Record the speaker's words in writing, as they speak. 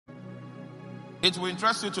It will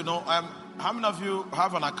interest you to know, how many of you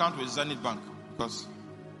have an account with Zenith Bank? Because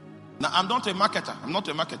now I'm not a marketer. I'm not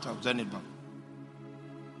a marketer of Zenith Bank.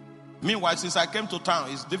 Meanwhile, since I came to town,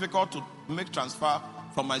 it's difficult to make transfer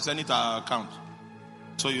from my Zenith account.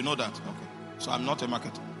 So you know that. Okay. So I'm not a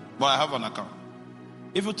marketer. But I have an account.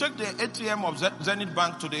 If you take the ATM of Zenith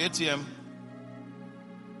Bank to the ATM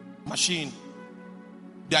machine,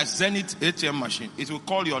 there's Zenith ATM machine. It will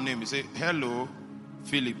call your name. It say, hello,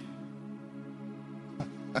 Philip.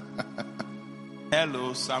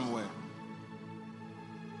 Hello, Samuel.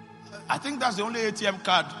 I think that's the only ATM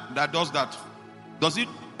card that does that. Does it?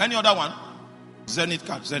 Any other one? Zenith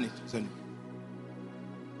card. Zenith.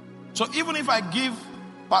 So even if I give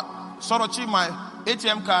Sorochi my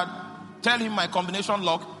ATM card, tell him my combination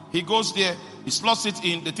lock, he goes there, he slots it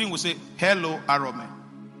in, the thing will say, hello, Arome.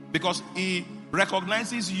 Because he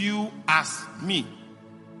recognizes you as me.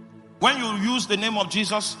 When you use the name of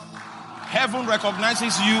Jesus, heaven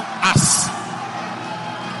recognizes you as.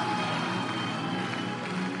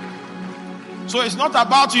 So it's not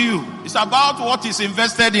about you. It's about what is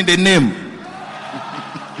invested in the name.